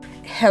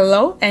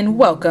Hello and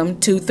welcome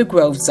to the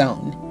Grove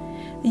Zone.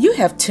 You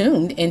have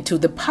tuned into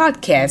the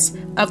podcast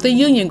of the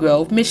Union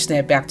Grove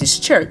Missionary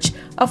Baptist Church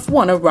of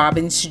Warner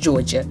Robins,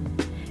 Georgia.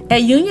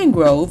 At Union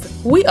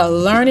Grove, we are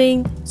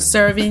learning,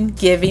 serving,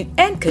 giving,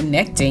 and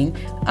connecting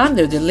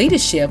under the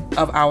leadership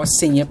of our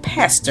senior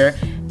pastor,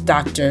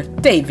 Dr.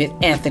 David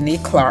Anthony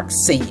Clark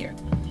Sr.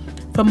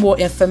 For more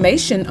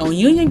information on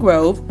Union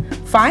Grove,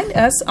 find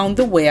us on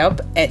the web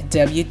at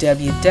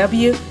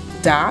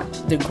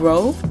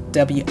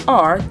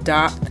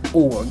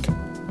www.thegrovewr.org.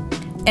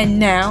 And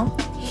now,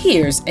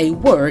 here's a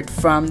word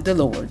from the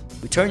Lord.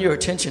 We turn your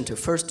attention to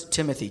 1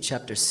 Timothy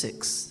chapter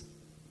 6.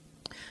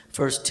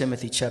 1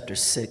 Timothy chapter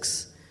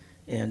 6,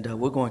 and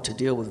we're going to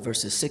deal with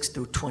verses 6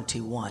 through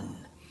 21.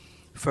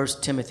 1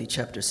 Timothy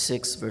chapter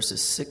 6,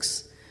 verses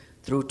 6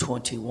 through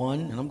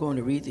 21, and I'm going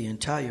to read the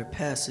entire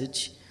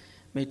passage. It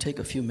may take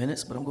a few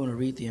minutes, but I'm going to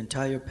read the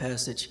entire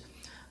passage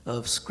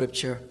of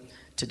Scripture.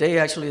 Today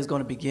actually is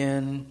going to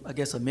begin, I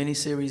guess, a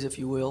mini-series, if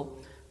you will.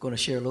 I'm going to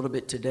share a little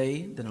bit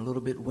today, then a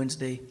little bit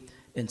Wednesday,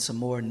 and some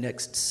more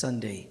next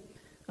Sunday.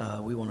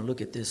 We want to look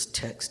at this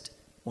text. I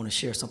want to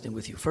share something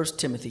with you. 1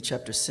 Timothy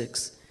chapter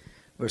 6,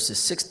 verses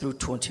 6 through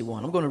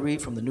 21. I'm going to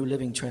read from the New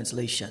Living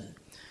Translation.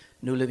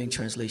 New Living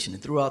Translation.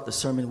 And throughout the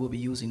sermon, we'll be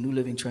using New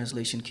Living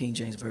Translation, King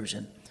James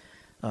Version.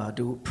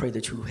 Do pray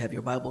that you have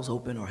your Bibles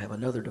open or have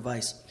another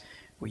device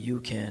where you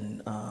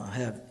can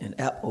have an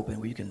app open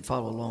where you can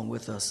follow along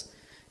with us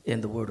in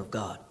the Word of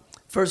God.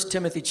 1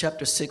 Timothy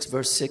chapter 6,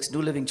 verse 6,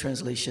 New Living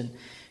Translation.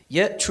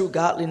 Yet true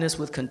godliness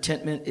with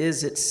contentment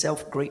is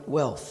itself great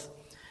wealth.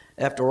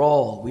 After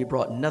all, we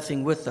brought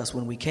nothing with us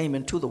when we came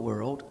into the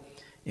world,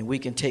 and we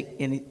can't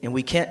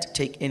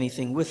take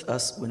anything with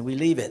us when we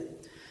leave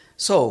it.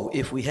 So,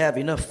 if we have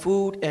enough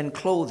food and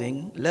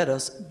clothing, let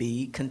us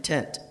be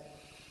content.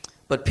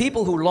 But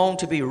people who long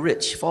to be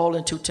rich fall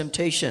into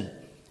temptation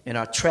and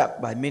are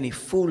trapped by many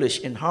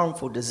foolish and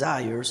harmful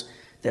desires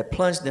that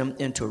plunge them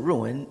into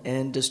ruin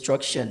and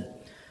destruction.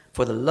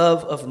 For the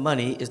love of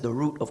money is the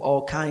root of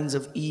all kinds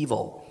of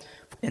evil.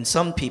 And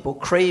some people,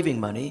 craving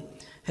money,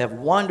 have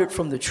wandered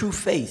from the true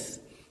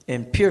faith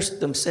and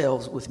pierced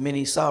themselves with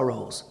many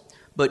sorrows.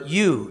 But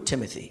you,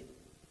 Timothy,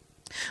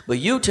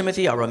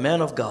 are a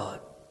man of God,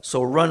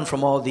 so run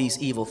from all these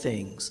evil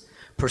things.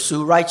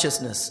 Pursue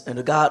righteousness and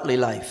a godly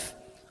life,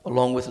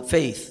 along with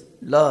faith,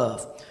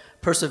 love,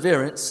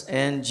 perseverance,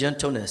 and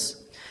gentleness.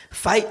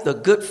 Fight the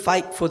good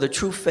fight for the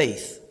true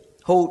faith.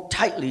 Hold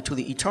tightly to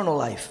the eternal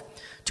life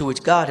to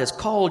which God has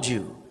called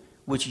you,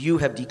 which you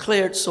have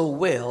declared so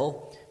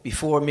well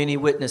before many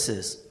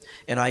witnesses.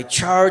 And I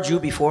charge you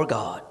before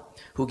God,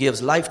 who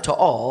gives life to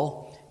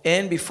all,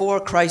 and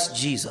before Christ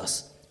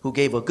Jesus, who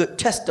gave a good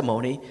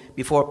testimony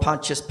before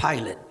Pontius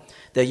Pilate,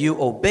 that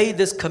you obey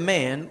this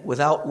command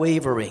without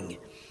wavering.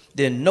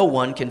 Then no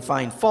one can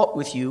find fault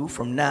with you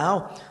from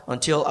now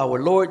until our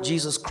Lord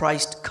Jesus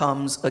Christ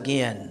comes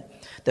again.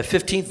 The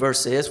 15th verse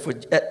says, for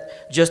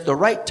at just the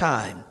right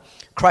time,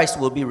 Christ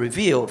will be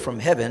revealed from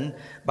heaven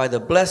by the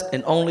blessed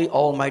and only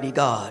Almighty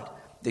God,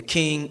 the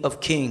King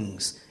of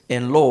kings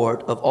and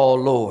Lord of all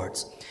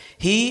lords.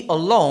 He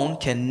alone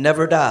can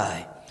never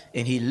die,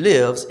 and he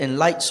lives in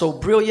light so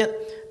brilliant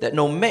that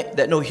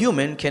no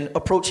human can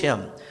approach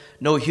him.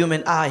 No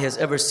human eye has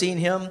ever seen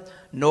him,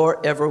 nor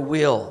ever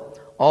will.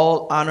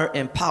 All honor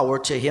and power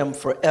to him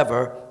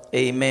forever.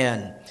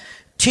 Amen.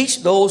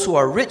 Teach those who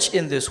are rich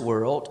in this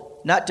world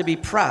not to be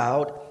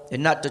proud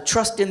and not to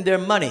trust in their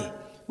money,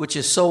 which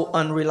is so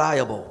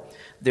unreliable.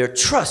 Their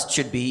trust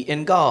should be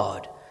in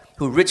God,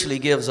 who richly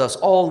gives us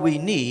all we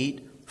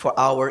need for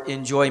our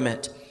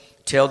enjoyment.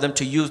 Tell them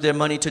to use their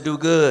money to do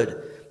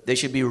good. They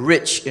should be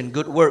rich in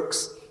good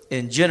works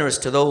and generous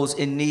to those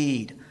in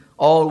need,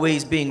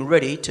 always being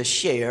ready to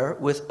share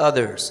with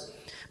others.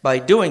 By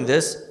doing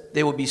this,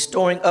 they will be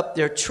storing up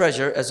their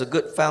treasure as a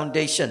good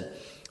foundation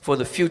for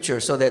the future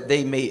so that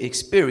they may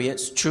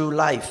experience true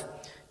life.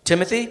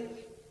 Timothy,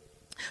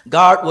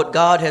 guard what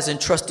God has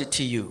entrusted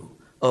to you.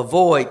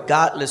 Avoid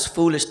godless,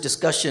 foolish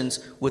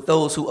discussions with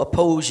those who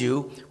oppose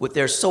you with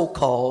their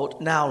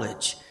so-called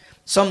knowledge.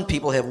 Some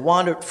people have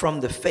wandered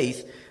from the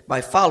faith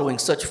by following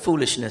such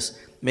foolishness.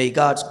 May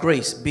God's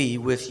grace be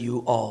with you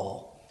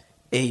all.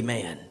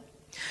 Amen.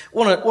 I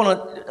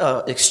want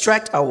to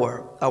extract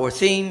our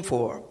theme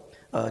for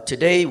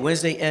today,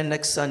 Wednesday, and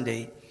next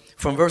Sunday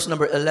from verse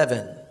number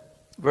 11.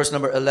 Verse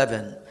number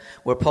 11,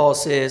 where Paul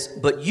says,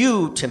 but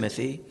you,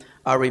 Timothy,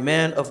 are a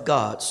man of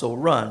God, so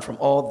run from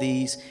all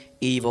these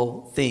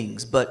evil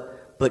things.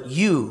 But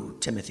you,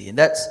 Timothy, and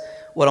that's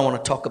what I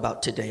want to talk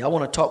about today. I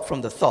want to talk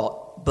from the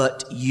thought,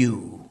 but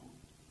you.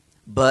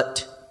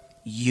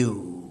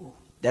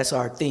 That's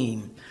our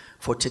theme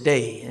for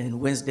today and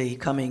Wednesday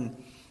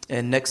coming,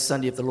 and next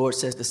Sunday, if the Lord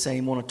says the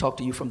same, I want to talk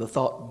to you from the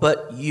thought,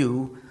 but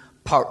you,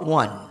 part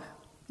one.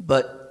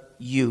 But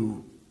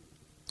you,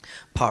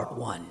 part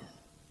one.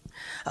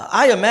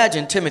 I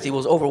imagine Timothy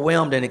was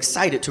overwhelmed and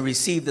excited to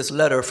receive this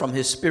letter from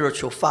his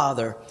spiritual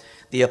father,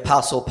 the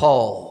Apostle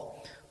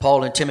Paul.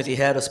 Paul and Timothy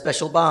had a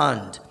special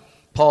bond.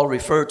 Paul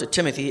referred to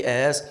Timothy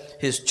as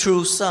his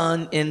true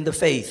son in the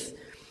faith.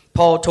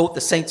 Paul told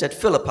the saints at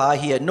Philippi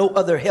he had no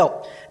other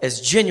help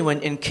as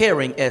genuine and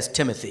caring as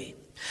Timothy.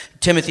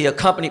 Timothy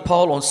accompanied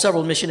Paul on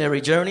several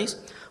missionary journeys.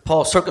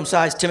 Paul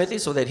circumcised Timothy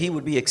so that he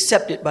would be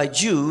accepted by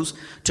Jews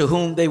to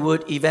whom they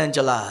would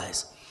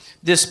evangelize.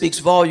 This speaks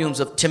volumes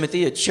of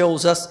Timothy. It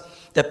shows us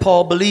that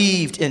Paul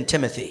believed in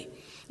Timothy.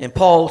 And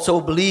Paul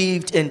so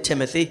believed in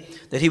Timothy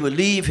that he would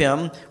leave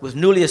him with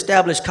newly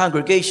established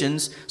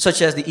congregations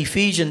such as the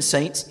Ephesian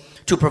saints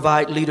to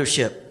provide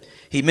leadership.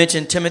 He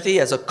mentioned Timothy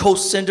as a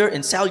co-sender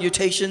in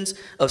salutations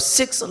of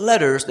 6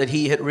 letters that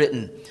he had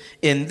written.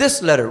 In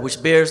this letter,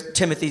 which bears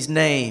Timothy's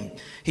name,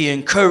 he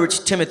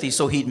encouraged Timothy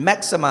so he'd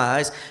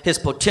maximize his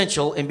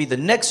potential and be the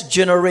next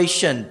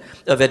generation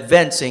of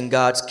advancing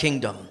God's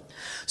kingdom.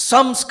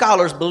 Some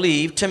scholars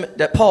believe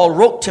that Paul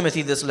wrote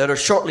Timothy this letter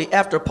shortly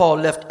after Paul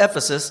left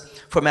Ephesus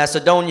for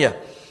Macedonia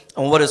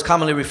on what is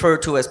commonly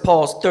referred to as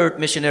Paul's 3rd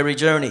missionary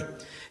journey.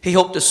 He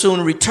hoped to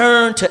soon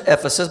return to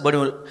Ephesus, but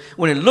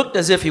when it looked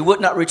as if he would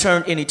not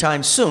return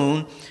anytime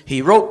soon,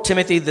 he wrote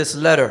Timothy this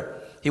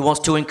letter. He wants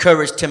to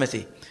encourage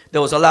Timothy.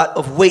 There was a lot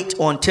of weight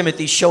on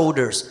Timothy's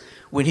shoulders.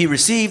 When he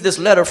received this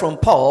letter from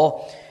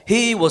Paul,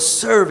 he was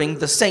serving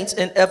the saints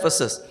in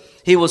Ephesus.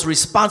 He was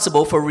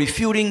responsible for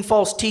refuting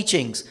false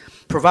teachings,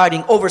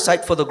 providing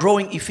oversight for the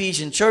growing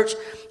Ephesian church,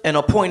 and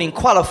appointing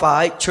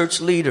qualified church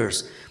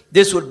leaders.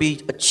 This would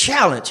be a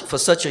challenge for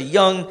such a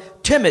young,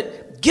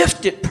 timid,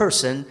 gifted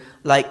person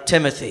like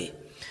Timothy.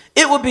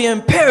 It would be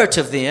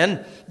imperative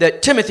then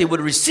that Timothy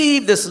would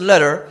receive this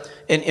letter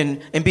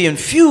and be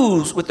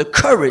infused with the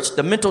courage,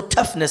 the mental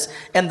toughness,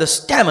 and the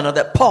stamina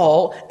that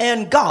Paul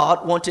and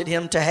God wanted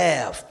him to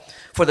have.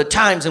 For the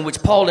times in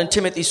which Paul and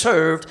Timothy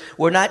served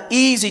were not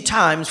easy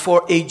times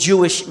for a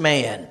Jewish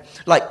man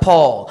like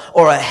Paul,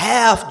 or a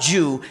half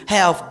Jew,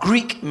 half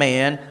Greek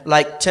man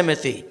like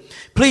Timothy.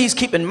 Please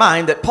keep in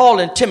mind that Paul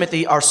and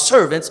Timothy are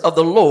servants of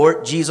the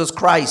Lord Jesus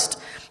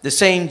Christ. The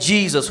same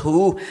Jesus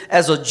who,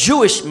 as a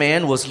Jewish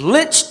man, was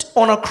lynched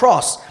on a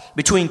cross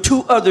between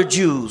 2 other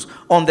Jews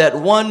on that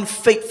one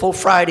fateful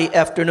Friday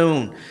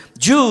afternoon.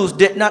 Jews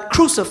did not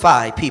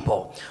crucify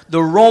people.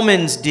 The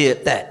Romans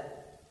did that.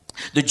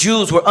 The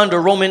Jews were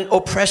under Roman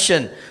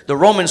oppression. The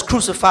Romans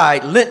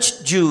crucified,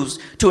 lynched Jews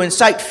to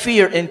incite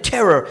fear and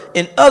terror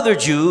in other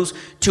Jews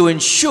to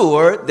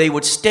ensure they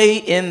would stay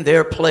in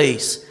their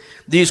place.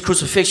 These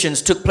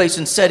crucifixions took place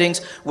in settings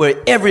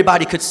where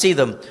everybody could see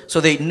them,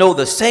 so they'd know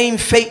the same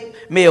fate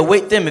may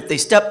await them if they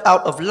stepped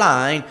out of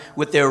line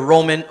with their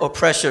Roman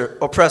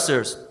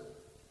oppressors.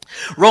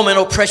 Roman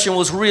oppression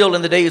was real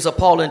in the days of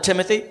Paul and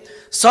Timothy.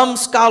 Some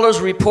scholars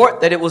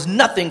report that it was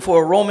nothing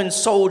for a Roman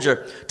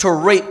soldier to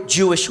rape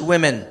Jewish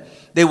women.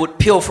 They would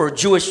pilfer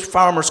Jewish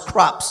farmers'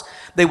 crops.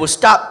 They would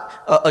stop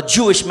a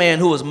Jewish man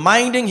who was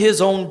minding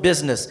his own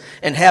business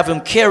and have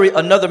him carry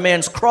another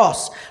man's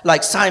cross,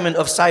 like Simon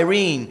of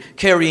Cyrene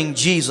carrying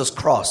Jesus'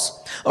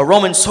 cross. A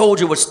Roman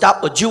soldier would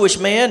stop a Jewish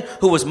man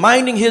who was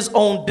minding his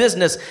own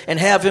business and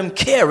have him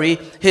carry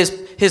his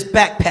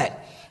backpack.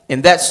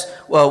 And that's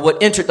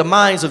what entered the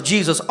minds of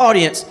Jesus'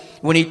 audience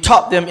when he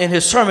taught them in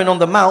his Sermon on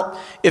the Mount.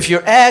 If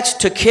you're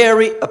asked to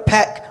carry a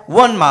pack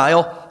 1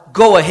 mile,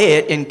 go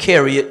ahead and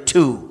carry it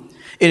 2.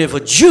 And if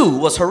a Jew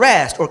was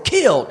harassed or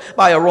killed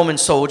by a Roman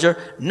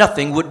soldier,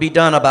 nothing would be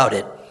done about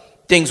it.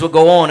 Things would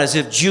go on as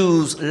if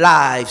Jews'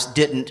 lives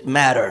didn't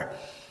matter.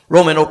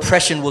 Roman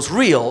oppression was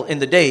real in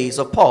the days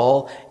of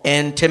Paul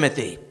and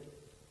Timothy.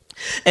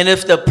 And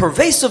if the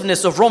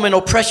pervasiveness of Roman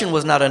oppression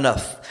was not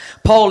enough,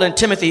 Paul and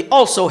Timothy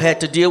also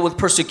had to deal with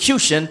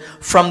persecution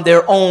from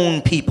their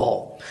own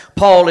people.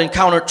 Paul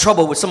encountered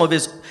trouble with some of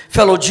his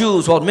fellow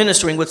Jews while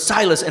ministering with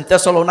Silas in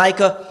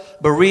Thessalonica,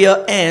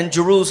 Berea, and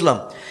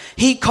Jerusalem.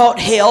 He caught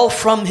hell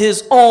from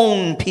his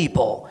own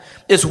people.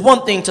 It's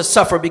one thing to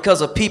suffer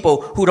because of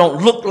people who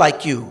don't look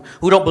like you,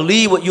 who don't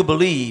believe what you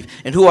believe,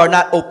 and who are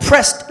not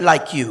oppressed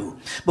like you.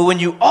 But when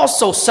you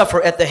also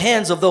suffer at the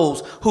hands of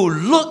those who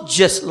look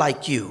just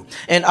like you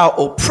and are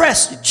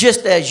oppressed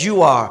just as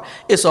you are,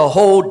 it's a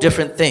whole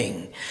different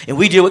thing. And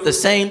we deal with the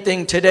same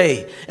thing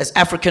today as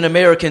African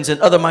Americans and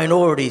other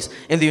minorities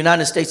in the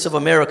United States of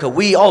America.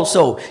 We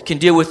also can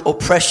deal with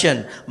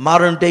oppression,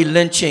 modern day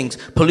lynchings,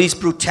 police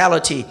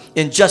brutality,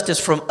 injustice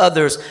from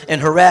others,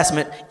 and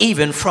harassment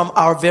even from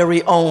our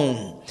very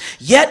own.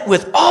 Yet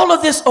with all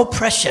of this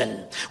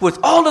oppression, with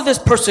all of this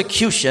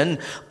persecution,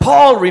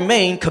 Paul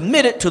remained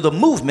committed to the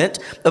movement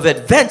of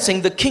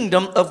advancing the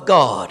kingdom of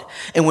God.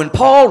 And when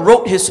Paul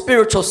wrote his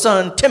spiritual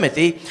son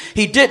Timothy,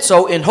 he did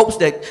so in hopes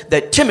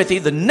that Timothy,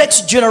 the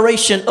next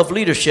generation of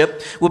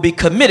leadership, will be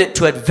committed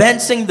to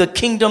advancing the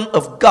kingdom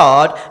of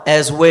God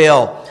as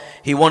well.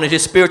 He wanted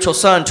his spiritual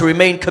son to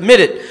remain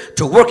committed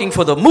to working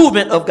for the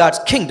movement of God's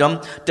kingdom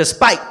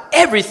despite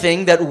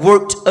everything that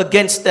worked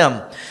against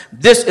them.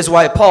 This is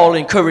why Paul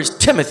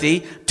encouraged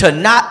Timothy to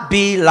not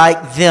be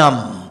like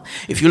them.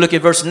 If you look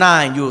at verse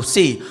 9, you'll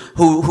see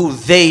who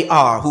they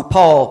are, who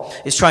Paul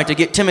is trying to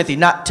get Timothy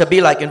not to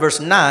be like in verse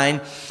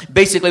 9.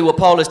 Basically what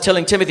Paul is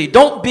telling Timothy,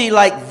 don't be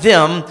like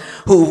them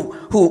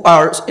who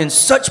are in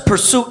such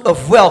pursuit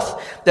of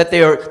wealth that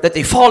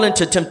they fall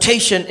into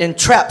temptation and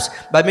traps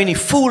by many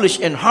foolish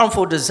and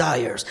harmful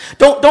desires.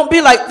 Don't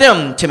be like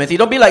them, Timothy.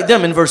 Don't be like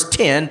them in verse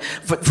 10.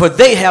 For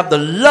they have the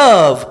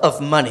love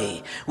of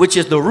money, which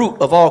is the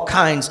root of all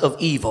kinds of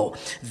evil.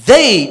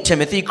 They,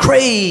 Timothy,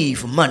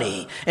 crave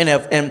money, and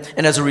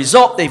as a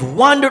result, they've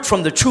wandered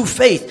from the true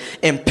faith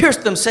and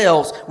pierced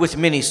themselves with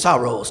many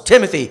sorrows.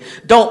 Timothy,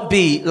 don't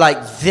be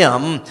like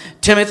them.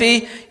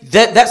 Timothy,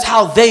 that's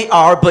how they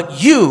are,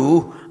 but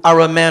you are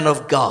a man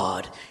of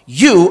God.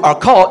 You are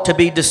called to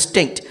be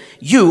distinct.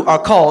 You are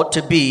called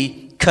to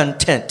be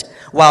content.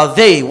 While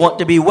they want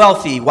to be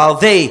wealthy, while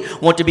they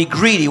want to be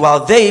greedy,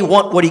 while they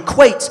want what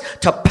equates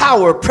to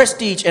power,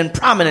 prestige, and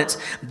prominence,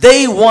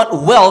 they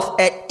want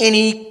wealth at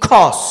any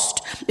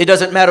cost. It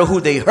doesn't matter who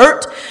they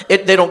hurt.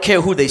 They don't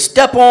care who they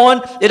step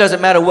on. It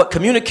doesn't matter what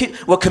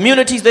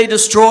communities they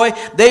destroy.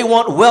 They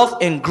want wealth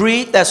and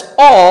greed. That's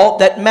all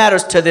that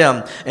matters to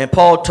them. And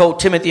Paul told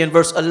Timothy in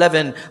verse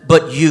 11,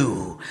 but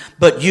you,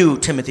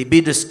 Timothy,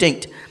 be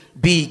distinct,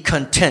 be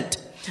content.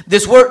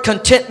 This word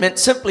contentment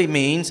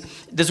means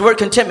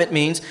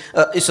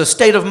it's a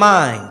state of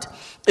mind.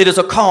 It is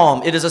a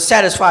calm. It is a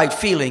satisfied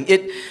feeling.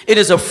 It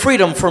is a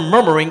freedom from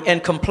murmuring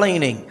and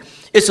complaining.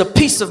 It's a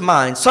peace of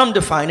mind. Some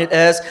define it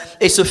as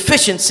a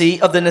sufficiency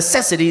of the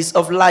necessities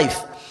of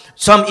life.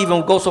 Some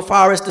even go so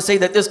far as to say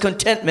that this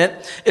contentment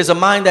is a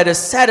mind that is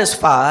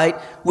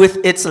satisfied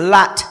with its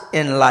lot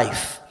in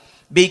life.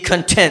 Be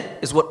content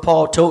is what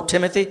Paul told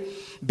Timothy.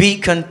 Be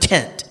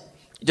content.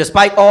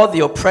 Despite all the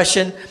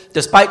oppression,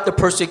 despite the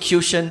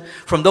persecution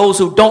from those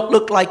who don't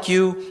look like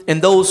you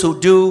and those who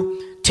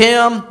do,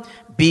 Tim,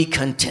 be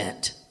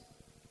content.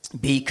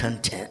 Be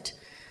content.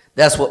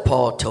 That's what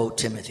Paul told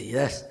Timothy.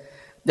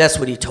 That's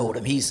what he told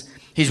him. He's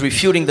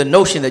refuting the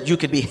notion that you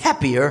could be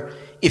happier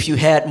if you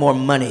had more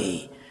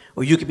money,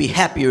 or you could be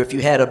happier if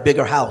you had a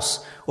bigger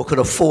house or could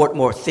afford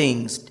more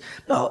things.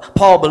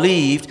 Paul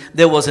believed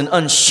there was an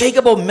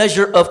unshakable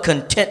measure of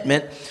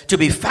contentment to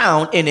be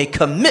found in a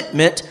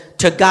commitment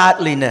to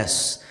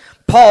godliness.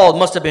 Paul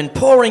must have been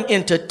pouring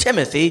into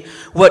Timothy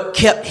what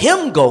kept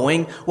him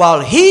going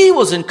while he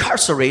was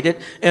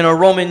incarcerated in a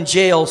Roman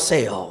jail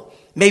cell.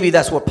 Maybe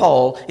that's where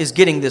Paul is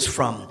getting this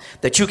from,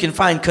 that you can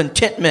find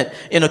contentment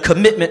in a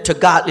commitment to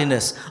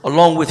godliness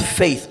along with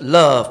faith,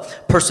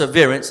 love,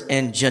 perseverance,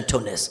 and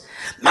gentleness.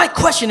 My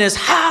question is,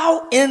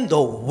 how in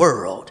the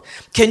world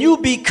can you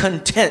be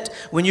content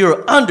when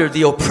you're under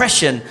the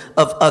oppression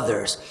of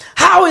others?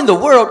 How in the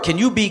world can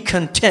you be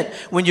content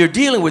when you're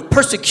dealing with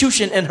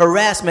persecution and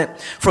harassment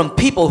from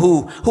people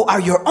who are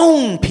your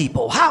own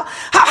people? How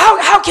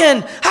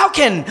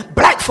can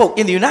black folk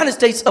in the United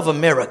States of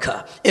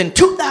America in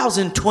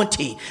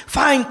 2020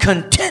 find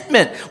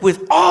contentment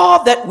with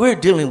all that we're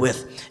dealing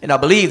with? And I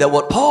believe that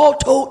what Paul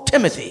told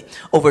Timothy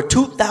over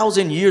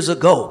 2,000 years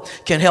ago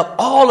can help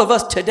all of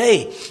us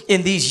today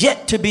in these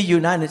yet to be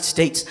United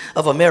States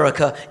of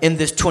America in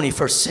this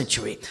 21st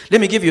century.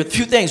 Let me give you a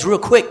few things real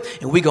quick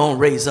and we're going to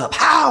raise up.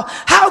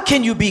 How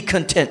can you be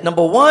content?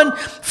 Number one,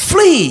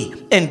 flee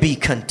and be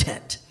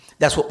content.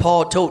 That's what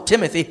Paul told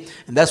Timothy,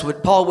 and that's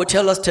what Paul would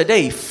tell us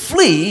today.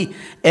 Flee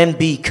and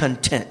be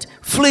content.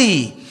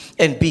 Flee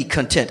and be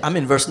content. I'm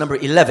in verse number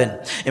 11.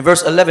 In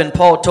verse 11,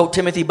 Paul told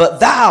Timothy, but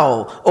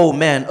thou, O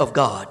man of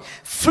God,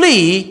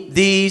 flee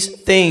these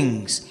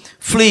things.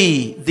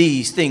 Flee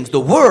these things. The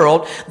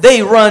world,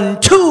 they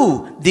run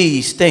to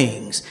these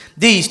things.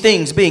 These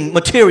things being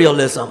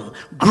materialism,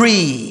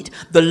 greed,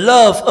 the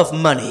love of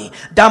money,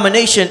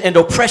 domination and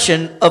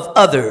oppression of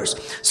others.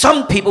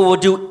 Some people will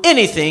do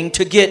anything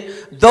to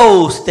get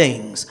those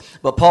things.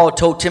 But Paul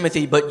told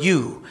Timothy, but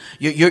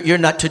you're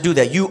not to do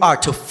that. You are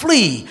to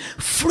flee.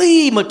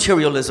 Flee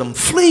materialism.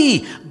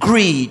 Flee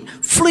greed.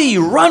 Flee,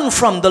 run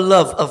from the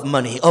love of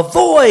money.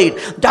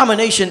 Avoid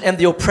domination and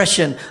the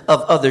oppression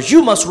of others.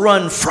 You must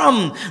run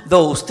from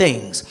those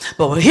things.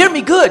 But hear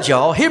me good,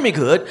 y'all. Hear me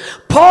good.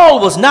 Paul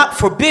was not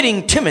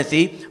forbidding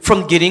Timothy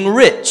from getting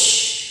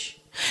rich.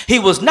 He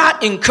was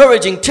not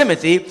encouraging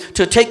Timothy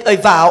to take a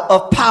vow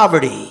of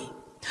poverty.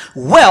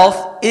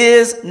 Wealth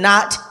is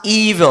not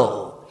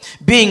evil.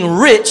 Being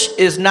rich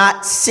is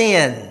not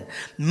sin.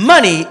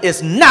 Money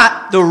is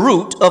not the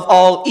root of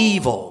all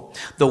evil.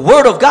 The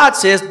word of God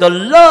says the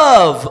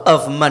love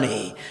of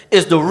money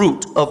is the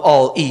root of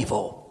all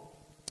evil.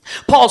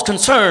 Paul's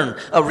concern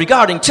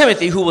regarding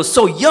Timothy, who was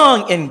so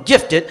young and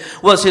gifted,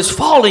 was his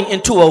falling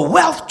into a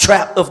wealth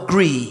trap of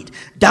greed,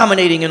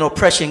 dominating and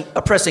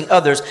oppressing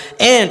others,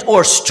 and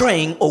or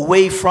straying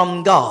away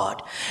from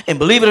God. And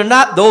believe it or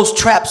not, those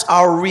traps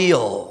are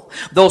real.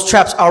 Those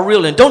traps are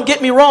real. And don't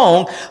get me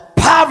wrong,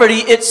 poverty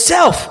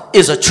itself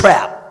is a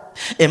trap.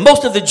 And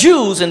most of the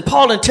Jews in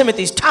Paul and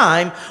Timothy's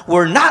time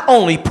were not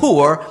only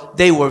poor,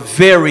 they were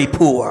very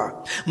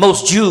poor.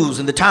 Most Jews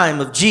in the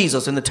time of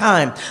Jesus, in the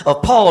time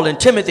of Paul and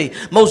Timothy,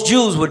 most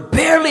Jews would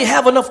barely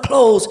have enough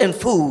clothes and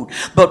food.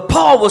 But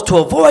Paul was to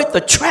avoid the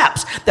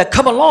traps that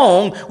come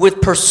along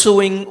with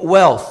pursuing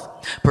wealth.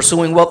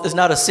 Pursuing wealth is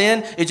not a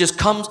sin. It just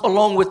comes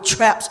along with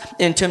traps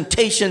and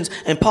temptations.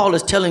 And Paul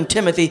is telling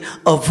Timothy,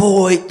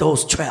 avoid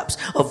those traps.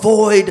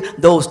 Avoid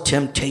those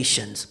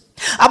temptations.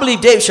 I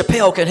believe Dave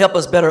Chappelle can help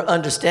us better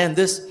understand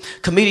this.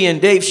 Comedian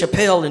Dave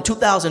Chappelle in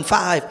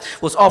 2005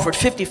 was offered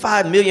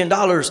 $55 million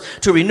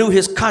to renew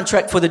his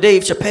contract for the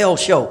Dave Chappelle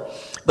Show,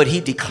 but he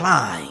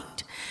declined.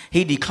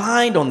 He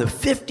declined on the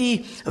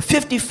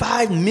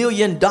 $55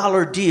 million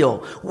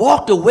deal,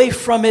 walked away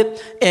from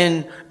it,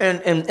 and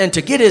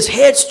to get his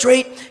head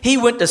straight, he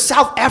went to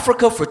South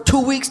Africa for 2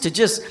 weeks to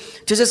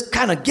just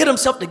kind of get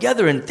himself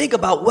together and think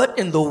about what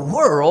in the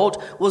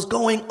world was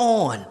going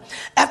on.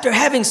 After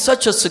having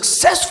such a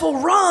successful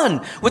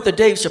run with the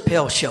Dave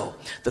Chappelle Show,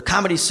 the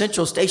Comedy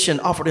Central station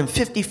offered him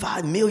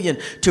 $55 million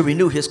to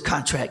renew his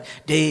contract.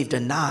 Dave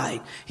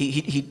denied.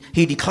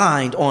 He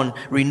declined on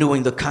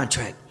renewing the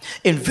contract.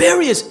 In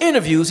various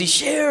interviews, he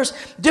shares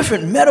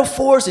different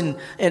metaphors and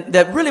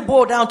that really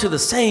boil down to the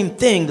same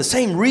thing, the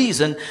same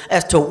reason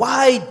as to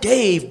why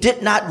Dave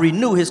did not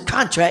renew his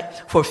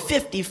contract for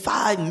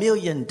 $55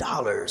 million.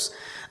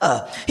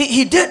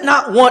 He did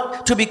not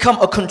want to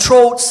become a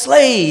controlled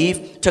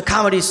slave to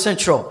Comedy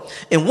Central.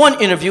 In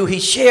one interview, he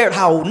shared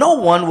how no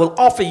one will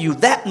offer you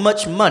that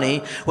much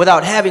money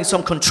without having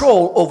some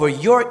control over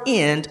your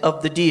end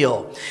of the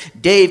deal.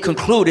 Dave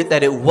concluded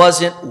that it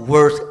wasn't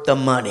worth the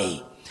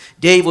money.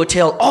 Dave would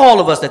tell all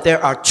of us that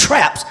there are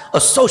traps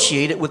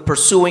associated with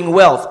pursuing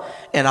wealth.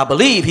 And I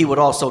believe he would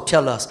also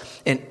tell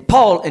us, and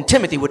Paul and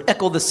Timothy would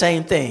echo the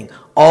same thing,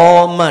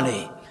 all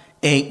money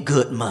ain't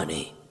good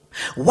money.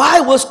 Why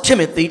was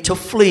Timothy to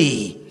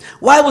flee?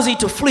 Why was he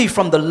to flee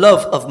from the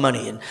love of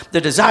money and the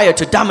desire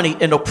to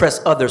dominate and oppress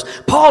others?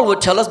 Paul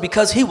would tell us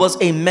because he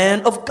was a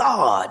man of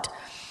God.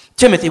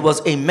 Timothy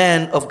was a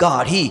man of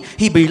God.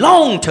 He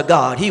belonged to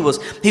God. He was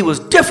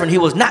different. He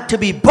was not to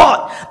be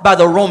bought by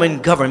the Roman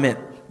government.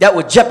 That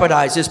would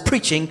jeopardize his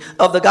preaching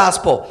of the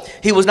gospel.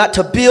 He was not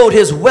to build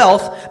his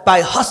wealth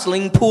by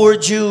hustling poor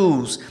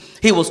Jews.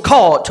 He was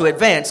called to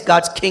advance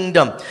God's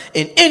kingdom.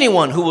 And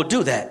anyone who will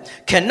do that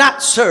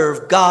cannot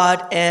serve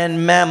God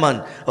and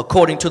mammon,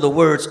 according to the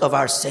words of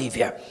our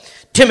Savior.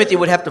 Timothy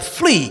would have to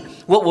flee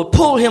what would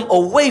pull him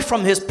away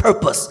from his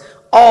purpose.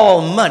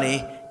 All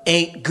money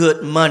ain't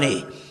good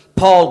money.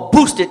 Paul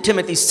boosted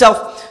Timothy's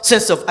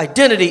sense of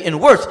identity and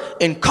worth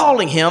in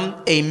calling him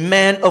a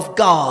man of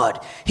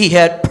God. He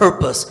had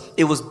purpose.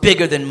 It was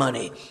bigger than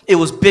money. It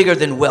was bigger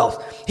than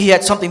wealth. He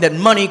had something that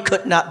money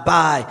could not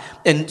buy.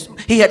 And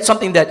he had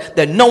something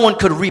that no one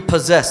could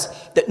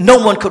repossess, that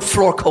no one could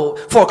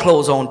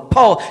foreclose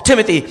on.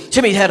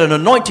 Timothy had an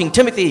anointing.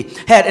 Timothy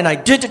had an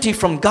identity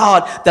from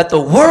God that the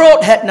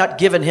world had not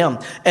given him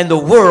and the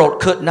world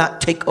could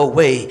not take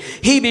away.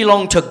 He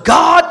belonged to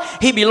God.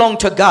 He belonged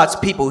to God's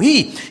people.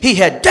 He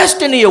had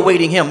destiny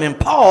awaiting him, and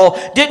Paul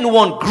didn't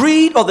want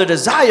greed or the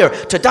desire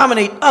to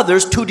dominate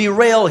others to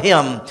derail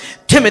him.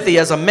 Timothy,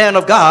 as a man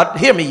of God,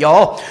 hear me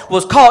y'all,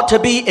 was called to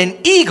be an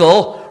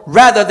eagle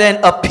rather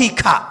than a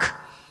peacock.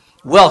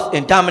 Wealth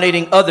and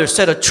dominating others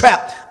set a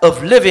trap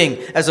of living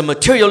as a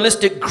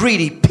materialistic,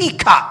 greedy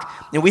peacock.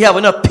 And we have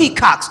enough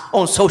peacocks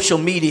on social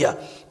media,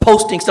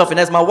 posting stuff, and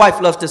as my wife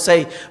loves to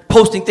say,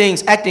 posting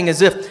things, acting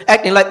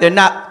like they're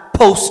not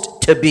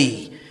supposed to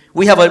be.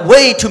 We have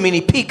way too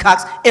many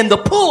peacocks in the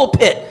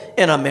pulpit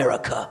in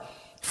America.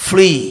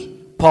 Flee,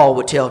 Paul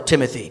would tell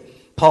Timothy.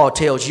 Paul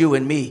tells you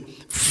and me,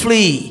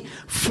 flee,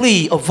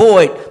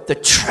 avoid the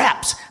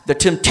traps, the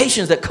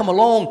temptations that come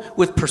along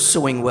with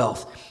pursuing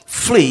wealth.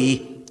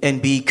 Flee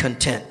and be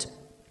content.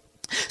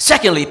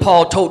 Secondly,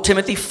 Paul told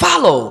Timothy,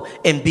 follow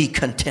and be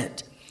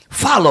content.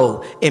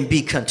 Follow and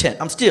be content.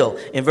 I'm still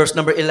in verse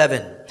number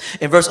 11.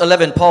 In verse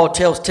 11, Paul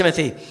tells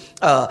Timothy,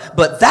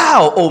 but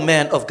thou, O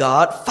man of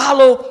God,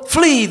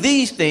 flee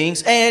these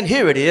things, and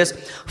here it is,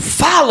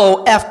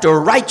 follow after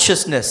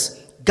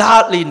righteousness,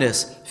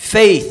 godliness,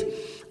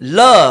 faith,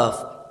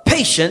 love,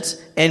 patience,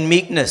 and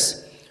meekness.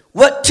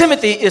 What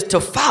Timothy is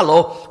to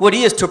follow, what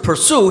he is to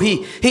pursue,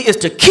 he is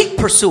to keep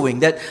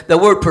pursuing. That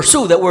word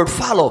pursue, that word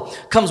follow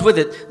comes with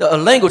it, a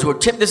language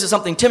word. This is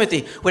something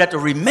Timothy would have to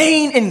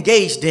remain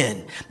engaged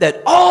in.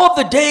 That all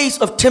the days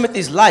of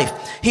Timothy's life,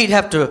 he'd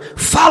have to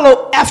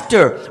follow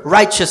after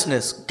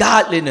righteousness,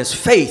 godliness,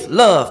 faith,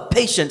 love,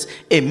 patience,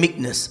 and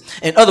meekness.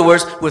 In other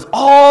words, with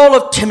all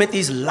of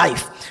Timothy's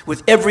life,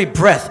 with every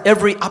breath,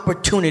 every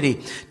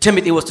opportunity,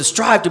 Timothy was to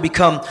strive to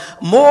become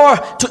more,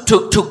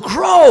 to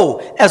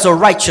grow as a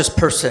righteous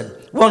person,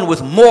 one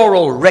with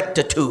moral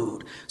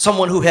rectitude,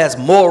 someone who has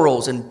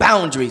morals and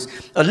boundaries,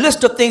 a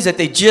list of things that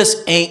they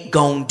just ain't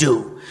gonna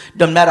do.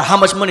 Doesn't matter how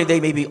much money they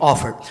may be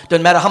offered.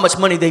 Doesn't matter how much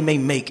money they may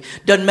make.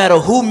 Doesn't matter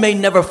who may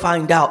never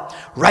find out.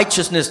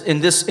 Righteousness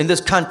in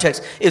this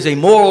context is a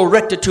moral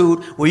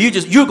rectitude where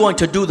you're going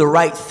to do the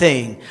right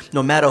thing,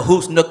 no matter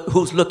who's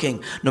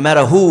looking, no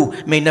matter who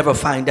may never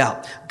find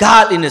out.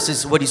 Godliness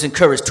is what he's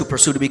encouraged to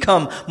pursue, to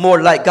become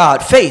more like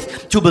God.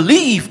 Faith, to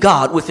believe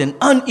God with an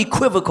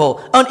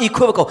unequivocal,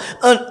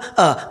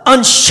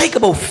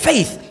 unshakable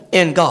faith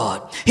in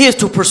God. He is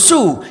to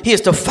pursue, he is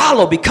to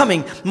follow,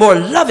 becoming more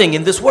loving.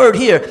 And this word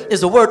here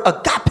is the word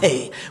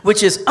agape,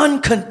 which is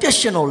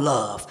unconditional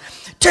love.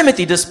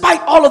 Timothy,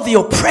 despite all of the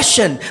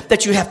oppression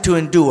that you have to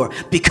endure,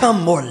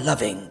 become more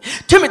loving.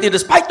 Timothy,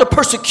 despite the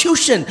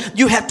persecution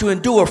you have to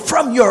endure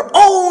from your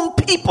own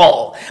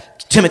people,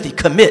 Timothy,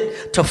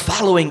 commit to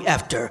following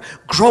after,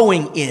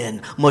 growing in,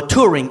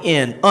 maturing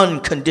in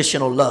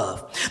unconditional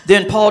love.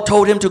 Then Paul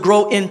told him to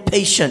grow in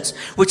patience,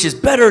 which is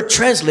better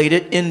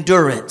translated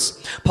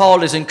endurance.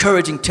 Paul is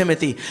encouraging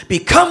Timothy,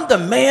 become the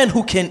man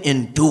who can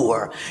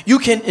endure. You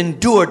can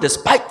endure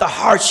despite the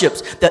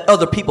hardships that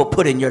other people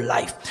put in your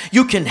life.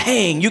 You can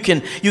hang, you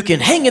can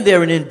hang in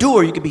there and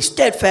endure. You can be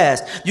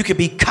steadfast. You can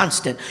be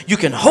constant. You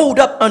can hold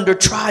up under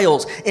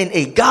trials in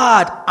a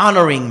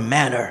God-honoring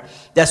manner.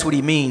 That's what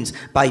he means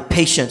by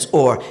patience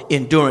or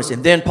endurance.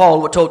 And then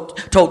Paul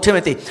told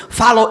Timothy,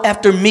 follow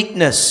after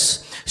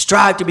meekness.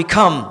 Strive to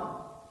become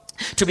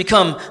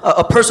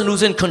a person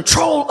who's in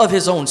control of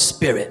his own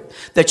spirit.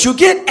 That you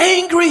get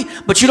angry,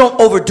 but you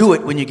don't overdo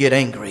it when you get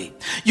angry.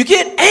 You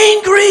get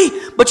angry,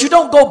 but you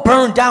don't go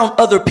burn down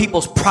other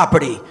people's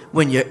property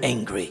when you're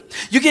angry.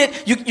 You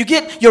get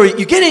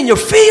in your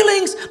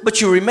feelings,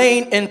 but you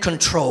remain in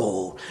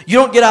control. You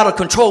don't get out of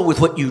control with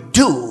what you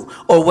do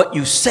or what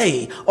you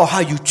say or how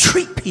you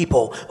treat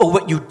people or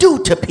what you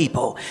do to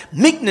people.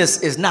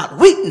 Meekness is not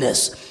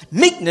weakness.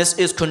 Meekness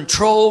is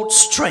controlled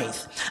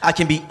strength. I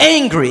can be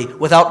angry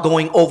without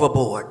going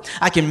overboard.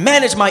 I can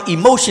manage my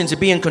emotions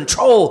and be in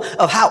control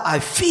of how I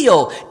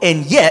feel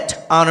and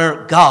yet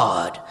honor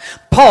God.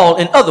 Paul,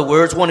 in other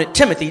words, wanted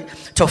Timothy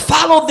to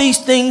follow these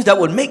things that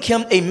would make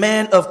him a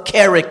man of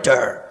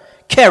character.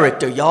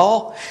 Character,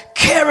 y'all.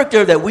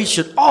 Character that we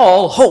should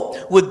all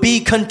hope would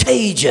be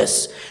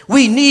contagious.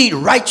 We need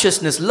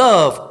righteousness,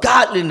 love,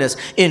 godliness,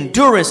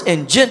 endurance,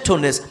 and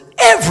gentleness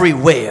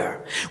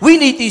everywhere. We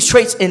need these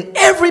traits in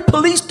every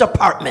police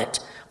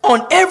department,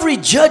 on every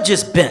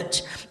judge's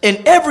bench,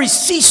 in every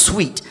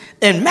C-suite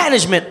and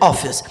management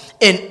office,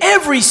 in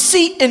every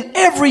seat, in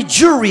every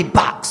jury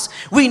box.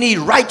 We need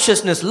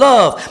righteousness,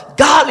 love,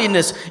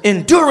 godliness,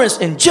 endurance,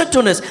 and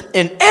gentleness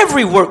in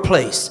every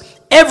workplace,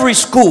 every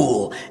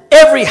school,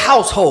 every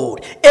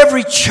household,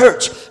 every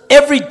church,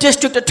 every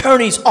district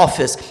attorney's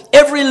office,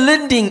 every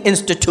lending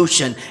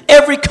institution,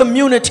 every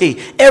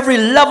community, every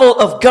level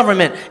of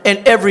government, and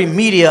every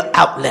media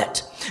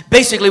outlet.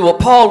 Basically, what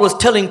Paul was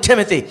telling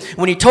Timothy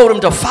when he told him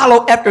to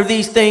follow after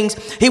these things,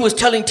 he was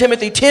telling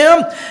Timothy,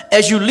 Tim,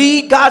 as you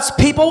lead God's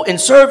people and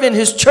serve in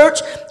his church,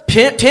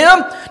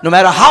 Tim, no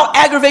matter how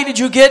aggravated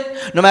you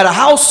get, no matter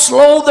how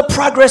slow the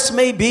progress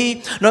may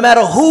be, no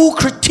matter who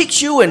critiques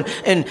you and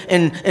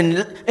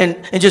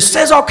just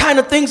says all kind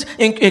of things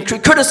and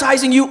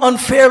criticizing you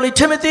unfairly,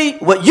 Timothy,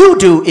 what you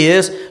do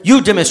is you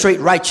demonstrate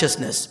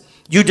righteousness.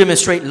 You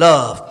demonstrate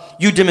love.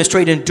 You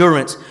demonstrate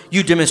endurance.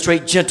 You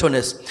demonstrate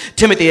gentleness.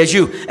 Timothy, as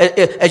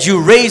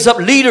you raise up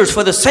leaders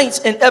for the saints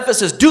in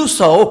Ephesus, do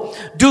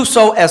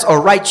so as a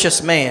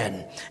righteous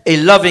man, a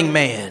loving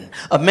man,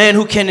 a man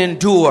who can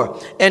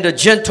endure, and a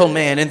gentle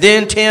man. And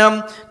then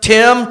Tim,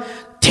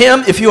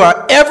 if you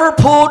are ever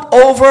pulled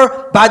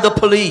over by the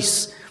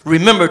police,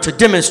 remember to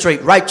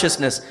demonstrate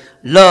righteousness,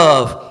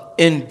 love,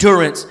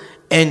 endurance,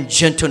 and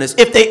gentleness.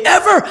 If they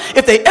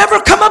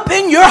ever come up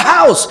in your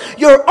house,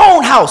 your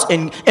own house,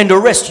 and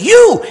arrest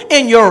you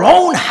in your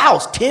own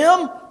house,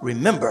 Tim,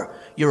 remember,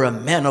 you're a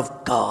man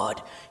of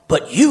God,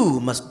 but you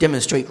must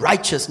demonstrate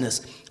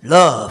righteousness,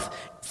 love,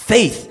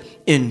 faith,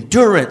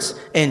 endurance,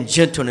 and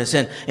gentleness.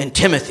 And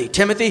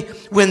Timothy,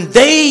 when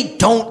they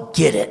don't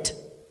get it,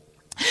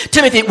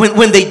 Timothy,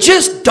 when they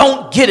just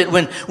don't get it,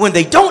 when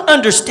they don't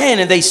understand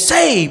and they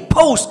say,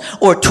 post,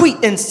 or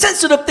tweet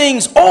insensitive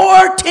things,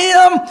 or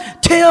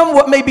Tim,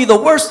 what may be the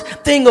worst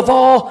thing of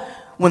all,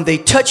 when they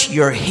touch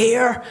your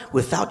hair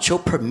without your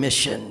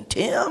permission,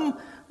 Tim,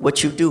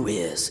 what you do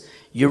is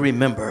you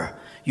remember,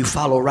 you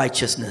follow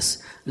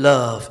righteousness,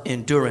 love,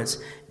 endurance,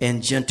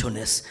 and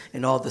gentleness.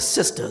 And all the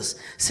sisters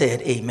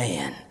said,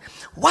 amen.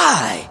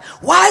 Why?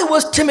 Why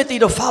was Timothy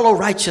to follow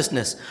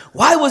righteousness?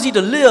 Why was he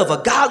to live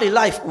a godly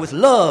life with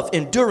love,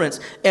 endurance,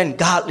 and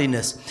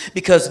godliness?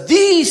 Because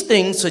these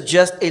things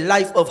suggest a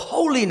life of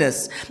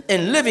holiness,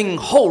 and living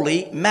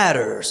holy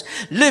matters.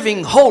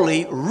 Living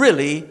holy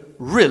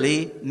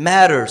really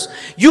matters.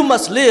 You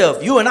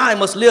and I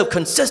must live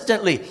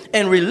consistently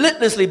and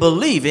relentlessly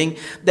believing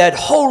that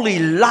holy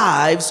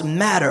lives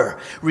matter.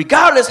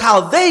 Regardless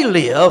how they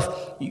live,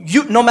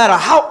 no matter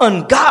how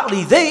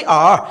ungodly they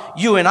are,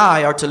 you and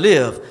I are to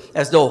live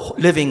as though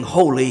living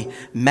holy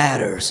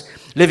matters.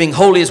 Living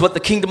holy is what the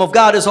kingdom of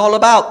God is all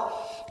about.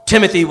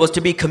 Timothy was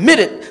to be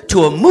committed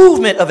to a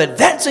movement of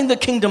advancing the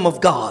kingdom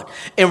of God.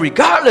 And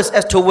regardless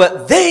as to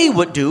what they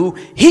would do,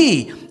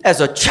 he,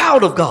 as a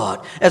child of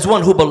God, as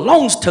one who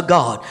belongs to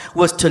God,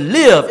 was to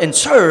live and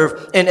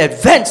serve in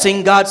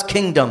advancing God's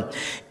kingdom.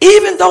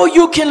 Even though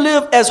you can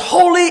live as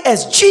holy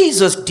as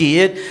Jesus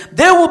did,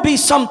 there will be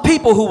some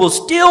people who will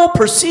still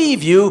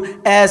perceive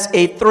you as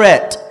a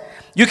threat.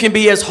 You can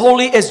be as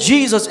holy as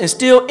Jesus and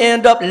still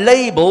end up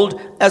labeled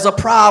as a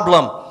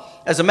problem.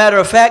 As a matter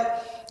of fact,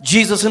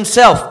 Jesus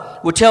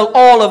himself will tell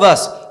all of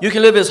us, you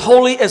can live as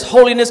holy as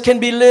holiness can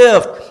be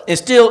lived and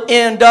still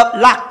end up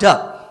locked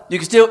up. You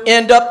can still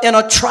end up in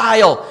a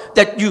trial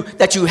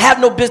that you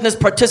have no business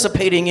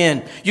participating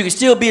in. You can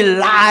still be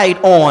lied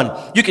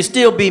on. You can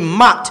still be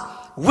mocked,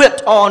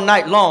 whipped all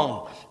night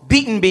long,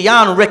 beaten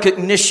beyond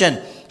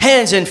recognition,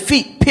 hands and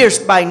feet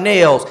pierced by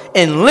nails,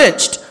 and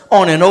lynched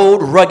on an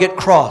old rugged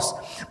cross.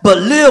 But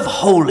live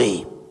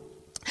holy,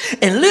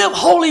 and live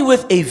holy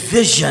with a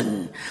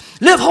vision.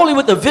 Live holy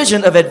with the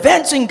vision of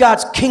advancing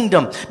God's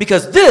kingdom,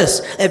 because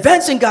this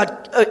advancing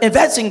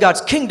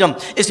God's kingdom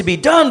is to be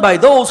done by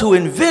those who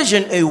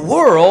envision a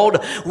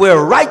world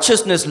where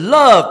righteousness,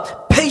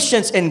 love,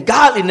 patience, and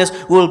godliness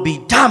will be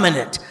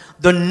dominant,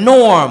 the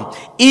norm,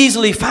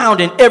 easily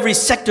found in every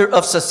sector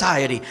of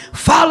society.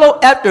 Follow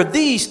after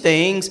these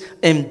things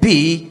and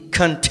be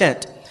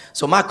content.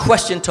 So my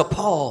question to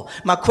Paul,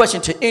 my question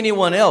to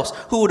anyone else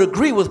who would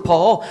agree with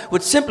Paul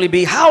would simply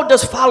be, how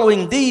does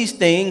following these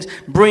things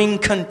bring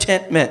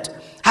contentment?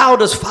 How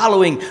does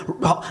following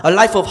a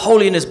life of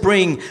holiness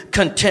bring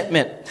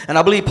contentment? And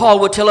I believe Paul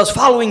would tell us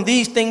following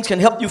these things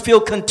can help you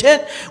feel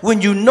content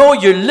when you know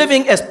you're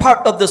living as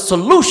part of the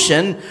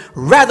solution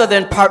rather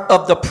than part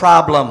of the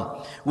problem.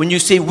 When you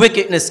see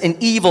wickedness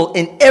and evil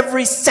in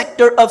every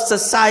sector of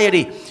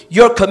society,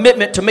 your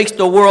commitment to make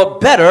the world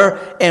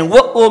better and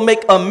what will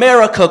make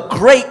America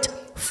great,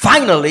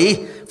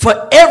 finally,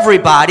 for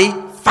everybody,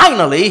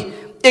 finally,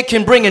 it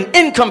can bring an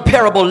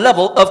incomparable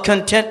level of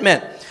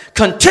contentment.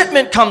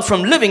 Contentment comes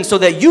from living so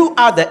that you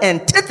are the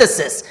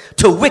antithesis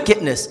to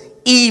wickedness,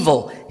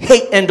 evil,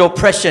 hate, and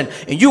oppression.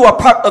 And you are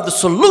part of the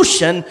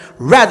solution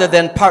rather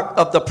than part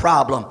of the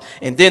problem.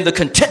 And then the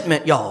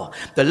contentment, y'all,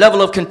 the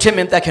level of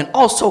contentment that can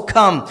also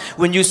come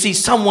when you see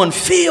someone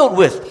filled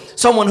with,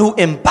 someone who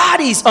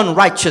embodies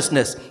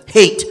unrighteousness,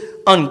 hate,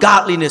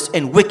 ungodliness,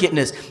 and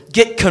wickedness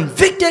get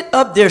convicted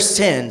of their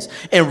sins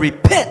and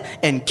repent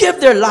and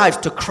give their lives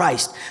to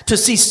Christ. To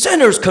see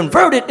sinners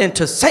converted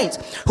into saints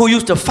who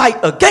used to fight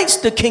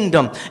against the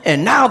kingdom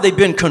and now they've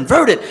been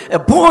converted,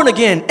 born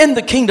again in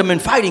the kingdom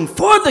and fighting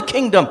for the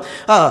kingdom.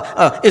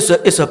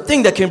 It's a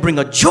thing that can bring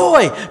a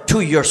joy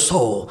to your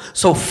soul.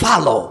 So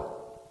follow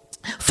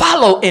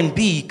and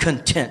be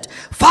content.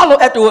 Follow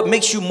after what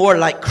makes you more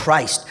like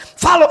Christ.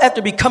 Follow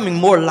after becoming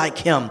more like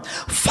him.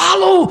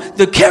 Follow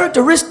the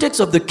characteristics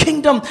of the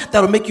kingdom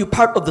that will make you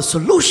part of the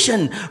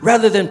solution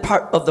rather than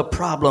part of the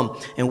problem.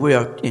 And we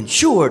are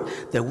ensured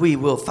that we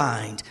will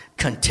find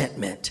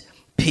contentment,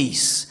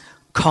 peace,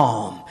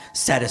 calm,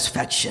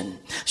 satisfaction.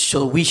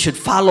 So we should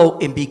follow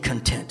and be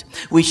content.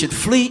 We should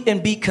flee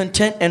and be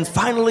content. And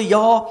finally,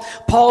 y'all,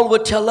 Paul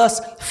would tell us,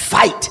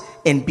 fight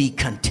and be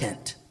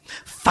content.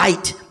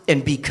 Fight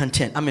and be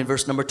content. I'm in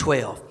verse number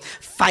 12.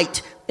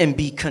 Fight and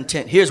be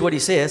content. Here's what he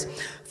says.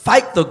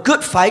 Fight the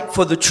good fight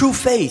for the true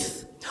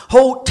faith.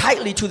 Hold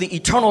tightly to the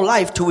eternal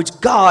life to which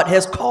God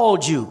has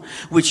called you,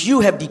 which you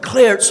have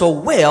declared so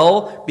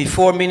well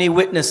before many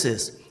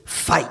witnesses.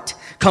 Fight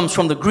comes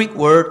from the Greek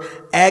word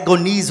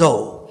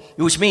agonizo,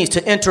 which means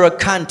to enter a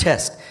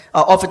contest.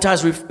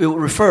 Oftentimes it will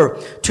refer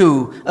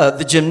to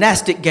the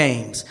gymnastic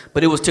games,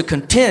 but it was to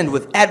contend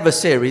with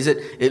adversaries.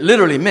 It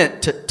literally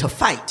meant to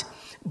fight.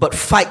 But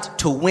fight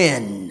to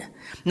win.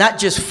 Not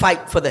just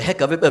fight for the heck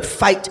of it, but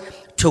fight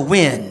to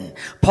win.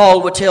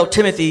 Paul would tell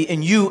Timothy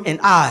and you and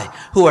I,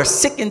 who are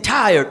sick and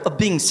tired of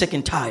being sick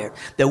and tired,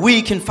 that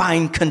we can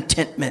find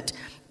contentment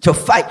to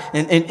fight.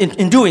 And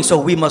in doing so,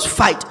 we must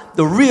fight,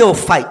 the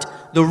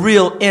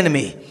real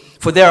enemy.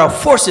 For there are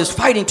forces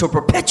fighting to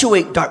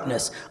perpetuate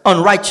darkness,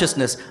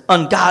 unrighteousness,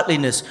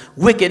 ungodliness,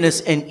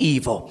 wickedness, and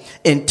evil.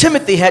 And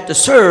Timothy had to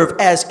serve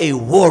as a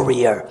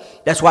warrior.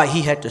 That's why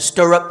he had to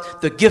stir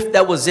up the gift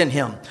that was in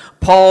him.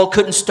 Paul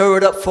couldn't stir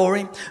it up for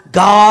him.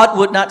 God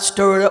would not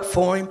stir it up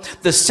for him.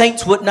 The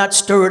saints would not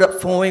stir it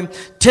up for him.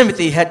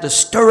 Timothy had to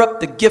stir up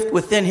the gift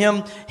within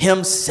him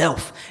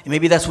himself. And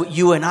maybe that's what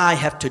you and I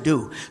have to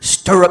do.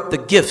 Stir up the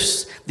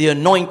gifts, the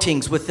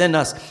anointings within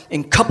us,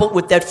 and coupled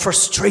with that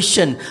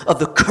frustration of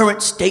the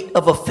current state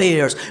of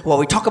affairs, while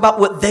we talk about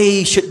what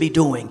they should be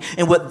doing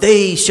and what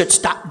they should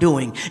stop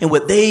doing and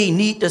what they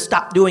need to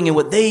stop doing and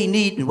what they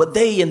need and what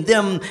they and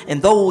them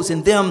and those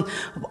and them,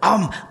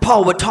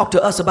 Paul would talk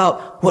to us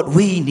about what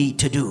we need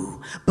to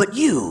do. But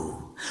you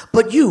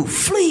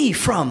flee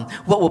from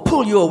what will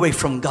pull you away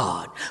from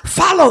God.